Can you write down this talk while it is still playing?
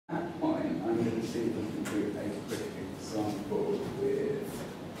see if we can do a quick example with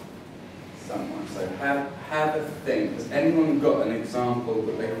someone. So have a think. Has anyone got an example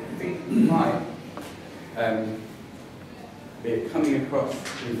that they think might be coming across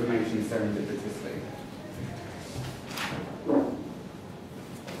information serendipitously?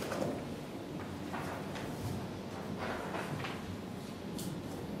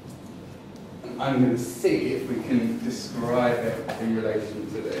 And I'm going to see if we can describe it in relation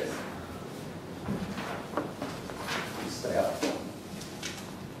to this. Stay up.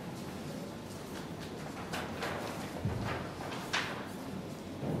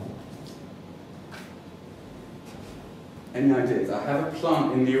 Any ideas? I have a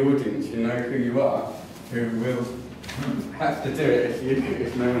plant in the audience, you know who you are, who will have to do it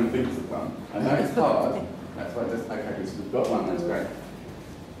if no one thinks of one. I know it's hard, that's why just, okay, so we've got one, that's great.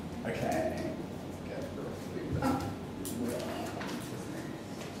 Okay.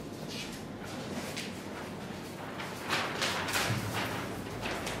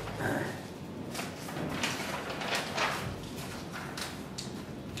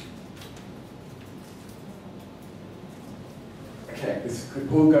 Okay, this could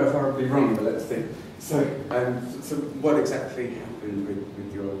all go horribly wrong, but let's see. So, so what exactly happened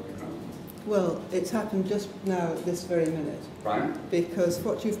with your example? Well, it's happened just now at this very minute. Right. Because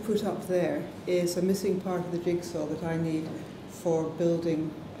what you've put up there is a missing part of the jigsaw that I need for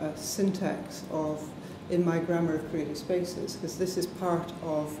building a syntax of, in my grammar of creative spaces, because this is part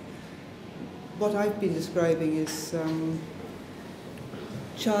of what I've been describing is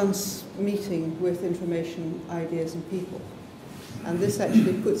chance meeting with information, ideas and people. And this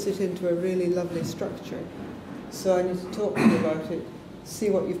actually puts it into a really lovely structure. So I need to talk to you about it, see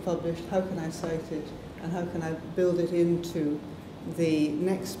what you've published, how can I cite it, and how can I build it into the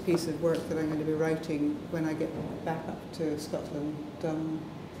next piece of work that I'm going to be writing when I get back up to Scotland at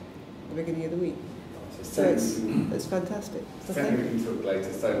the beginning of the week. So it's fantastic. Certainly we can talk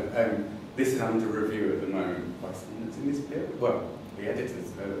later. So this is under review at the moment by someone that's in this period. Well, the editors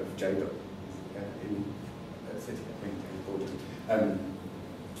of JDoc in City, I think, in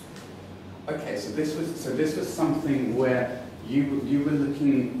okay, so this was something where you were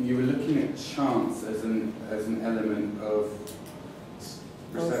looking at chance as an element of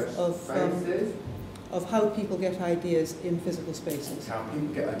research spaces. Of how people get ideas in physical spaces. How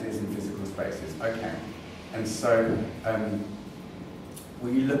people get ideas in physical spaces. Okay, and so were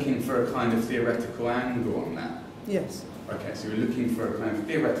you looking for a kind of theoretical angle on that? Yes. Okay, so you're looking for a kind of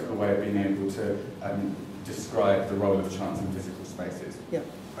theoretical way of being able to describe the role of chance in physical spaces. Yeah.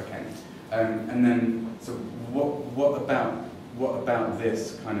 Okay, and then so what about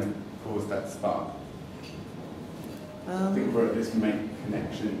this kind of caused that spark? I think we're at this make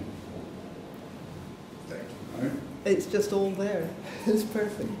connection stage, right? It's just all there. It's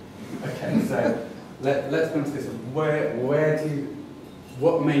perfect. Okay, so let's go into this.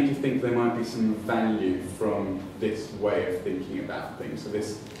 What made you think there might be some value from this way of thinking about things? So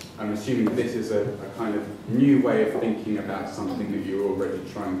this, I'm assuming this is a kind of new way of thinking about something that you're already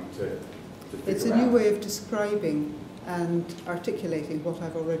trying to figure out. It's a new way of describing and articulating what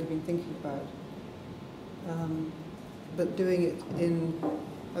I've already been thinking about, but doing it in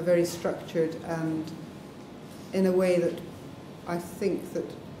a very structured and in a way that I think that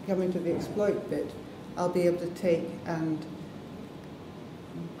coming to the exploit bit, I'll be able to take and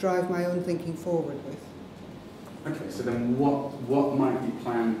drive my own thinking forward with. Okay, so then what might you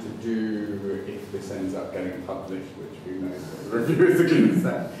plan to do if this ends up getting published, which who knows what the reviewers are going to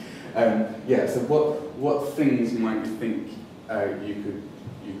say? Yeah, so what things might you think you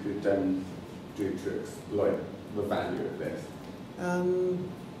could do to exploit the value of this?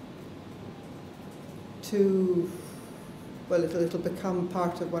 Well, it'll become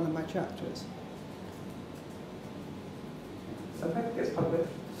part of one of my chapters. So if it gets published.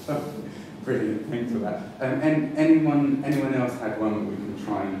 Oh, brilliant, thanks for that. And anyone else had one that we can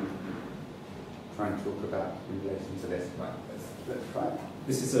try and talk about in relation to this? Right, let's try it.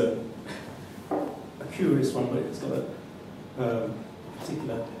 This is a curious one, but it's got a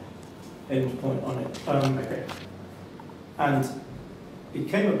particular end point on it. Okay. And it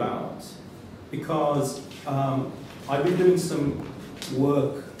came about because I've been doing some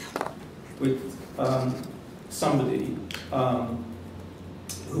work with somebody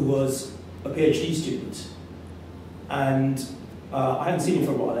who was a PhD student, and I hadn't seen him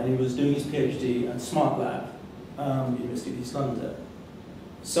for a while, and he was doing his PhD at Smart Lab, University of East London.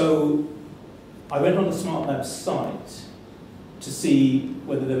 So I went on the Smart Lab site to see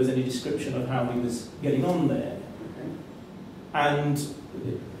whether there was any description of how he was getting on there. Okay. And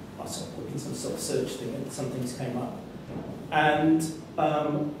I sort of put in some sort of search thing and some things came up. And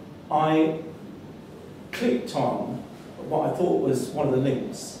I clicked on what I thought was one of the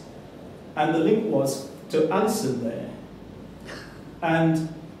links. And the link was to Alison there. And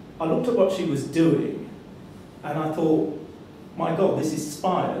I looked at what she was doing, and I thought, my God, this is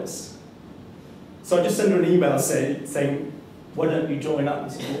Spires. So I just sent her an email saying, why don't you join up,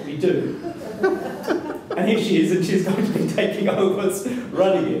 this is what we do. And here she is, and she's going to be taking over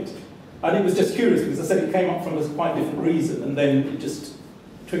running it. And it was just curious, because I said it came up from a quite different reason, and then it just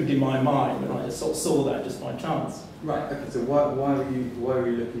twigged in my mind, and I just sort of saw that just by chance. Right, okay, so why were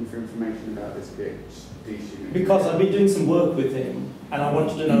you looking for information about this PhD student? Because I've been doing some work with him, and I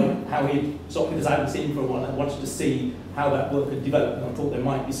wanted to know how he sort of, because I hadn't seen him for a while, I wanted to see how that work had developed, and I thought there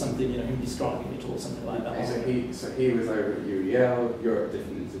might be something, you know, him describing it or something like that. Okay, so he was over at UEL, you're at a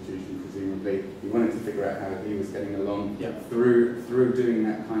different institution presumably. You wanted to figure out how he was getting along. Yeah. Through doing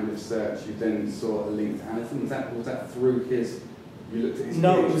that kind of search, you then saw a link to Alison. Was that through his? You looked at his.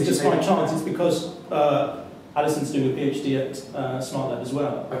 No, PhD it was just by page? chance. It's because Alison's doing a PhD at Smart Lab as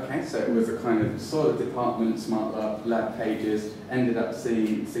well. Okay, so it was a kind of sort of department, Smart Lab pages. Ended up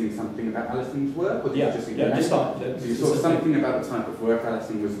seeing something about Alison's work, or did you just see just started. So you saw something about the type of work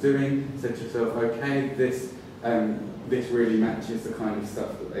Alison was doing. Said to yourself, okay, this really matches the kind of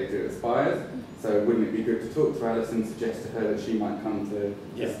stuff that they do at Spires. So wouldn't it be good to talk to Alison, suggest to her that she might come to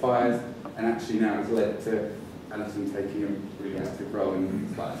Spires, and actually now it's led to Alison taking a really active role in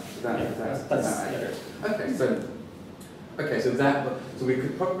Spires. Is that accurate? Okay, so we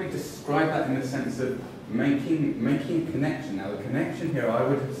could probably describe that in the sense of making a connection. Now the connection here, I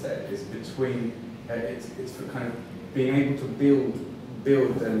would have said, is between it's for kind of being able to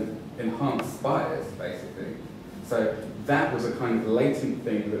build and enhance Spires, basically. So that was a kind of latent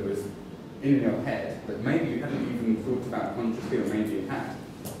thing that was in your head that maybe you hadn't even thought about consciously, or maybe you had.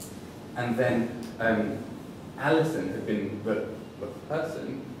 And then Alison had been the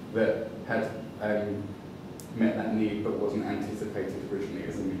person that had met that need but wasn't anticipated originally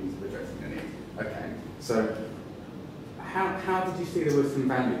as a means of addressing the need. Okay, so how did you see there was some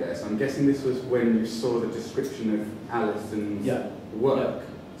value there? So I'm guessing this was when you saw the description of Alison's work. Yeah.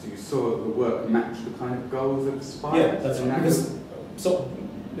 So you saw the work match the kind of goals of Spires? Yeah, that's right.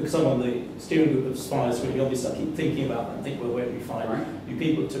 Because I'm on the steering group of Spires, really obviously I keep thinking about that and think, well, where do we find new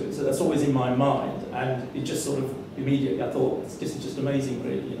people to it? So that's always in my mind, and it just sort of immediately I thought, this is just amazing,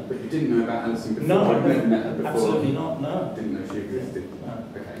 really. You know. But you didn't know about Alison before? No, I've never met her before. Absolutely not, no. Didn't know she existed? No.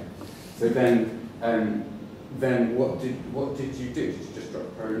 Okay. So then what did you do? Did you just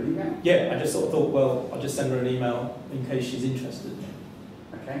drop her an email? Yeah, I just sort of thought, well, I'll just send her an email in case she's interested.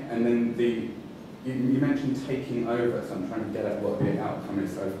 Okay, and then you mentioned taking over, so I'm trying to get at what the outcome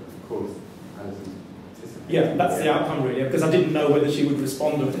is. So, of course, Alison participated. Yeah, that's the outcome, really, because I didn't know whether she would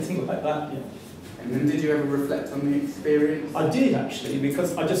respond or anything like that. Yeah. And then did you ever reflect on the experience? I did, actually,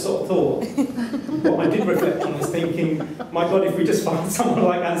 because I just sort of thought, what I did reflect on was thinking, my God, if we just find someone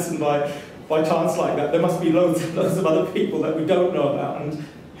like Alison by chance like that, there must be loads of other people that we don't know about, and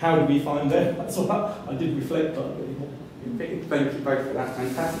how do we find them? That's what I did reflect on, really. Thank you both for that.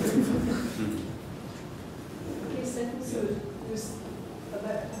 Fantastic. So there's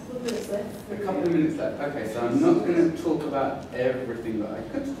about a couple of minutes left. A couple of minutes left. Okay, so I'm not going to talk about everything that I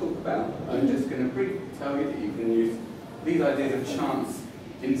could talk about. I'm just going to briefly tell you that you can use these ideas of chance,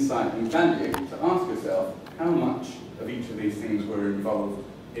 insight, and value to ask yourself how much of each of these things were involved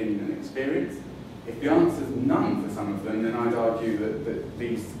in an experience. If the answer is none for some of them, then I'd argue that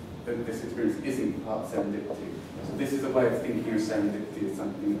this experience isn't part serendipity. So this is a way of thinking of serendipity as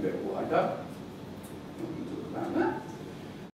something a bit wider. I'm going to talk about that.